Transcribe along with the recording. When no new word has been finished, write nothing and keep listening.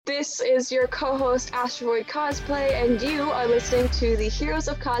This is your co-host Astrovoid Cosplay, and you are listening to the Heroes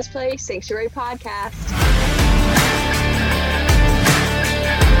of Cosplay Sanctuary podcast.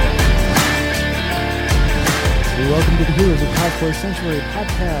 Welcome to the Heroes of Cosplay Sanctuary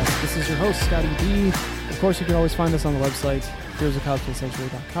podcast. This is your host, Scotty B. Of course, you can always find us on the website,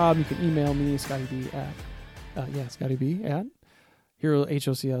 heroesofcosplaysanctuary.com. You can email me, Scotty B at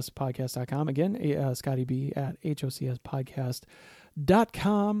HOCSpodcast.com. Again, Scotty B at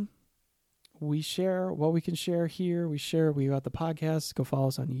HOCSpodcast.com. We share what we can share here. We got the podcast. Go follow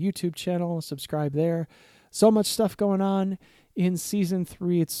us on the YouTube channel. Subscribe there. So much stuff going on in season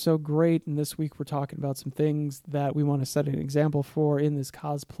 3. It's so great. And this week we're talking about some things that we want to set an example for in this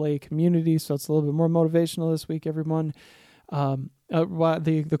cosplay community. So it's a little bit more motivational this week, everyone.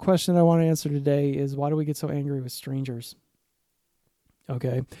 The question I want to answer today is, why do we get so angry with strangers?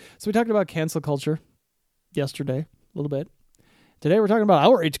 Okay. So we talked about cancel culture yesterday, a little bit. Today we're talking about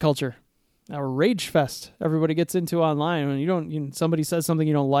outrage culture. Our rage fest everybody gets into online when somebody says something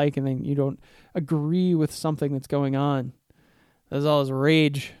you don't like and then you don't agree with something that's going on. There's all this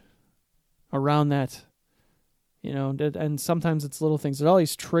rage around that, and sometimes it's little things. There's all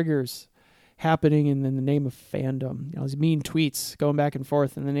these triggers happening in the name of fandom. These mean tweets going back and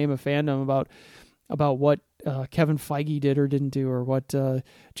forth in the name of fandom about what Kevin Feige did or didn't do, or what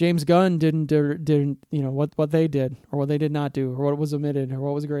James Gunn didn't, what they did or what they did not do, or what was omitted or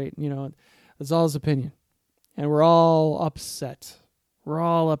what was great. It's all his opinion. And we're all upset.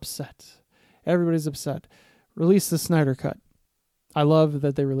 Everybody's upset. Release the Snyder Cut. I love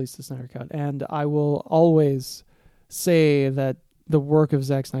that they released the Snyder Cut. And I will always say that the work of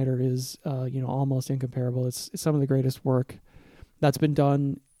Zack Snyder is, almost incomparable. It's some of the greatest work that's been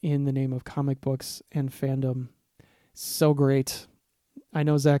done in the name of comic books and fandom. So great. I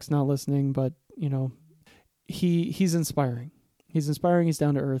know Zack's not listening, but, he's inspiring. He's inspiring. He's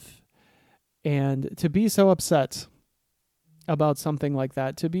down to earth. And to be so upset about something like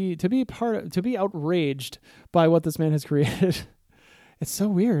that, to be outraged by what this man has created, it's so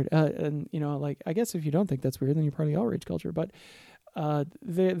weird. I guess if you don't think that's weird, then you're part of the outrage culture. But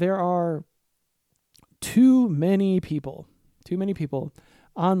there are too many people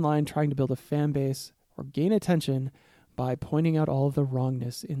online trying to build a fan base or gain attention by pointing out all of the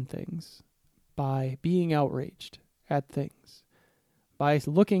wrongness in things, by being outraged at things, by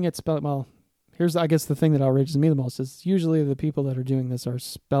looking at here's, I guess, the thing that outrages me the most is usually the people that are doing this are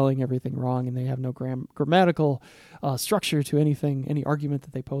spelling everything wrong and they have no grammatical structure to any argument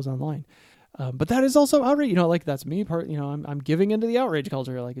that they pose online. But that is also outrage. That's me. I'm giving into the outrage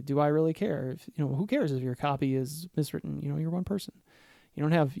culture. Do I really care? Who cares if your copy is miswritten? You're one person. You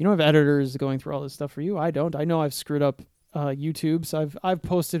don't have editors going through all this stuff for you. I don't. I know I've screwed up YouTube. So I've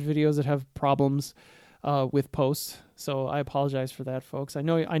posted videos that have problems with posts. So I apologize for that, folks. I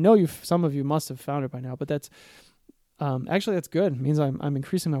know some of you must have found it by now, but that's actually that's good. It means I'm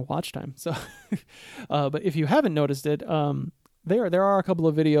increasing my watch time. So, but if you haven't noticed it, there are a couple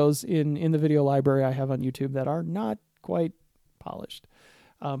of videos in the video library I have on YouTube that are not quite polished.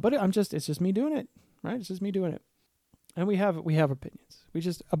 But it's just me doing it, right? It's just me doing it. And we have opinions. We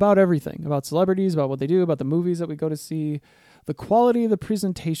just about everything, about celebrities, about what they do, about the movies that we go to see, the quality of the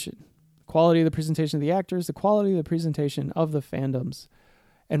presentation. Quality of the presentation of the actors, the quality of the presentation of the fandoms,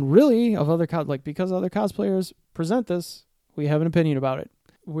 and really of other because other cosplayers present this, we have an opinion about it.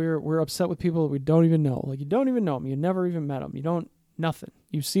 We're upset with people that we don't even know. You don't even know them. You never even met them. You don't nothing.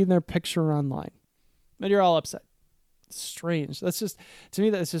 You've seen their picture online, and you're all upset. It's strange. That's just, to me,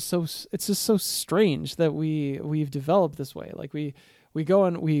 it's just so strange that we've developed this way. We go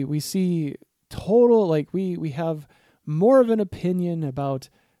and we see total we have more of an opinion about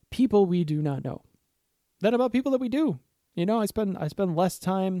people we do not know than about people that we do. I spend less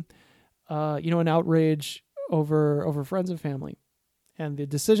time, in outrage over friends and family and the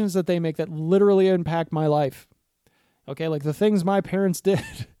decisions that they make that literally impact my life. Okay. The things my parents did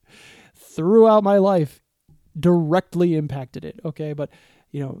throughout my life directly impacted it. Okay. But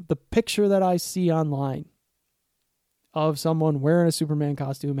the picture that I see online of someone wearing a Superman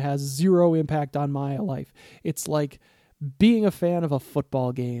costume has zero impact on my life. It's like being a fan of a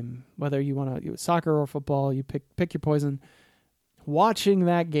football game, whether you want to soccer or football, you pick your poison. Watching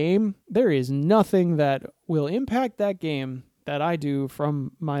that game, there is nothing that will impact that game that I do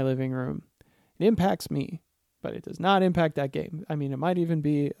from my living room. It impacts me, but it does not impact that game. I mean, it might not even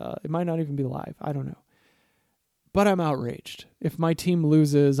be live. I don't know. But I'm outraged. If my team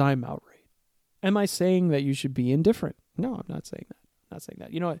loses, I'm outraged. Am I saying that you should be indifferent? No, I'm not saying that. Not saying that.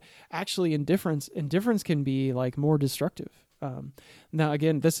 Actually, indifference can be more destructive. Now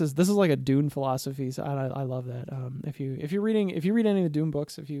again, this is like a Dune philosophy, so I love that. If you read any of the Dune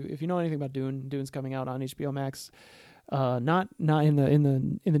books, if you know anything about Dune's coming out on HBO Max, not in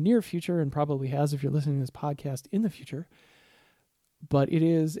the near future, and probably has if you're listening to this podcast in the future. But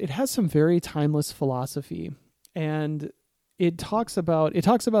it has some very timeless philosophy, and it talks about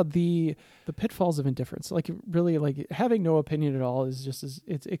the pitfalls of indifference. Like really, like having no opinion at all is just as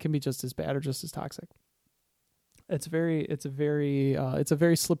it can be just as bad or just as toxic. It's a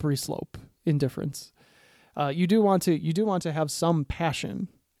very slippery slope, indifference. You do want to have some passion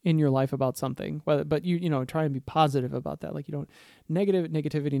in your life about something, but you try and be positive about that. Like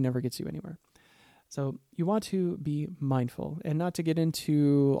negativity never gets you anywhere. So you want to be mindful and not to get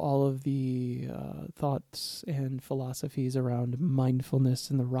into all of the thoughts and philosophies around mindfulness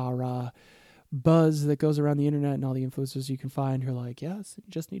and the rah-rah buzz that goes around the internet and all the influencers you can find. You're like, yes, you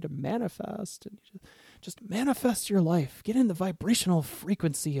just need to manifest, and you just manifest your life. Get in the vibrational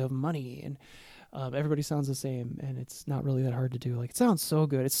frequency of money, and everybody sounds the same, and it's not really that hard to do. Like, it sounds so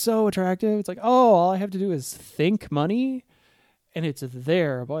good. It's so attractive. It's like, oh, all I have to do is think money, and it's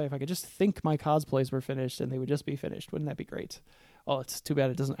there. Boy, if I could just think my cosplays were finished and they would just be finished, wouldn't that be great? Oh, it's too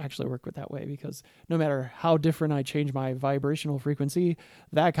bad it doesn't actually work with that way, because no matter how different I change my vibrational frequency,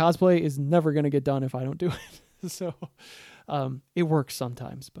 that cosplay is never going to get done if I don't do it. So it works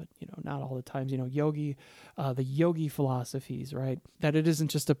sometimes, but not all the times. Yogi, the yogi philosophies, right? That it isn't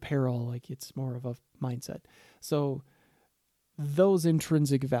just apparel, like it's more of a mindset. So those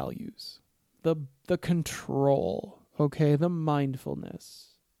intrinsic values, the control, okay, the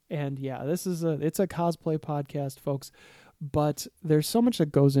mindfulness. And yeah, it's a cosplay podcast, folks, but there's so much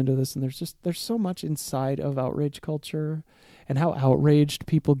that goes into this, and there's so much inside of outrage culture and how outraged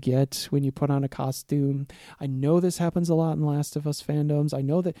people get when you put on a costume. I know this happens a lot in Last of Us fandoms. I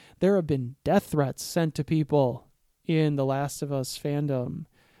know that there have been death threats sent to people in the Last of Us fandom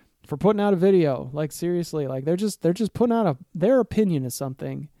for putting out a video. Like, seriously, like they're just putting out their opinion of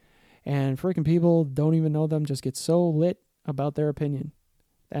something, and freaking people don't even know them just get so lit about their opinion,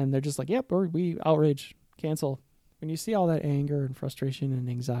 and they're just like, yep, we outrage, cancel. When you see all that anger and frustration and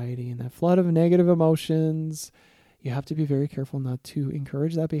anxiety and that flood of negative emotions, you have to be very careful not to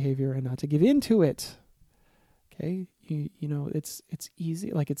encourage that behavior and not to give into it. Okay? It's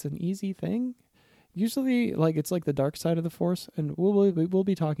easy. Like, it's an easy thing. Usually, like, it's like the dark side of the Force, and we'll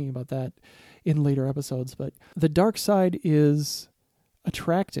be talking about that in later episodes, but the dark side is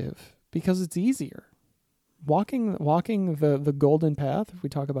attractive because it's easier. Walking the golden path, if we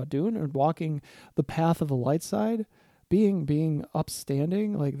talk about Dune, or walking the path of the light side, being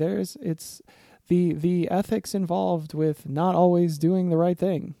upstanding, like it's the ethics involved with not always doing the right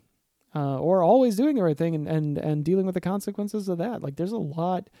thing, or always doing the right thing and dealing with the consequences of that. Like, there's a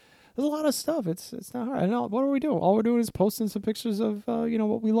lot of stuff. It's not hard. And what are we doing? All we're doing is posting some pictures of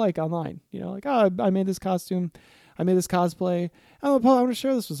what we like online. Like, oh, I made this costume, I made this cosplay, I want to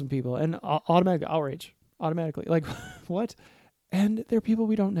share this with some people, and automatic outrage. Automatically, like, what? And they're people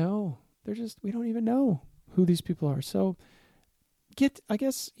we don't know. We don't even know who these people are. So I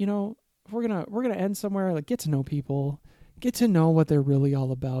guess, if we're gonna end somewhere, like, get to know people, get to know what they're really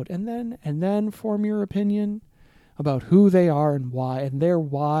all about, and then form your opinion about who they are and why, and their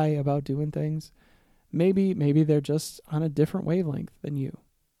why about doing things. Maybe they're just on a different wavelength than you.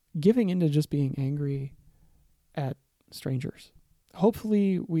 Giving into just being angry at strangers.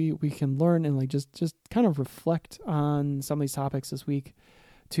 Hopefully we can learn and, like, just kind of reflect on some of these topics this week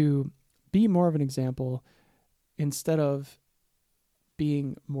to be more of an example instead of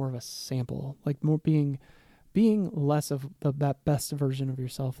being more of a sample, like more being less of that best version of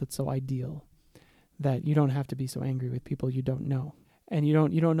yourself that's so ideal that you don't have to be so angry with people you don't know, and you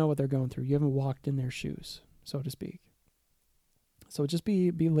don't know what they're going through. You haven't walked in their shoes, so to speak. So just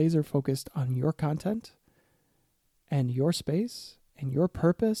be laser focused on your content and your space and your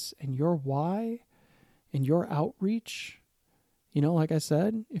purpose and your why and your outreach. Like I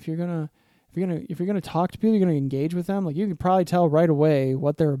said, if you're gonna talk to people, you're gonna engage with them. Like, you can probably tell right away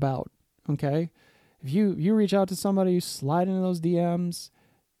what they're about. Okay, if you reach out to somebody, you slide into those DMs.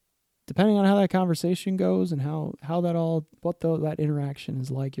 Depending on how that conversation goes and that interaction is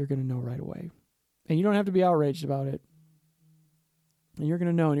like, you're gonna know right away, and you don't have to be outraged about it. And you're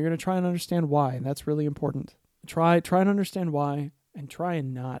gonna know, and you're gonna try and understand why, and that's really important. Try and understand why. And try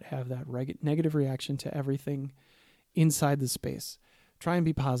and not have that negative reaction to everything inside the space. Try and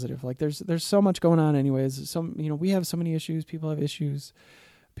be positive. Like, there's so much going on anyways. We have so many issues. People have issues.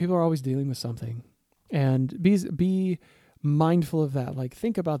 People are always dealing with something. And be mindful of that. Like,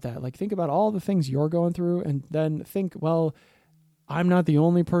 think about that. Like, think about all the things you're going through, and then think, well, I'm not the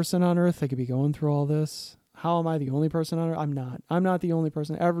only person on earth that could be going through all this. How am I the only person on it? I'm not. I'm not the only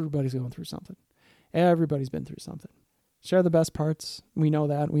person. Everybody's going through something. Everybody's been through something. Share the best parts. We know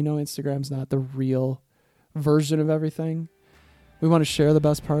that. We know Instagram's not the real version of everything. We want to share the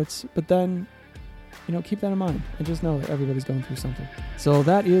best parts, but then, keep that in mind and just know that everybody's going through something. So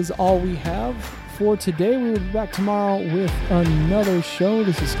that is all we have for today. We will be back tomorrow with another show.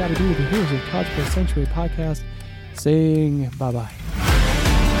 This is Scotty B with the Heroes of Cosplay Sanctuary podcast saying bye-bye.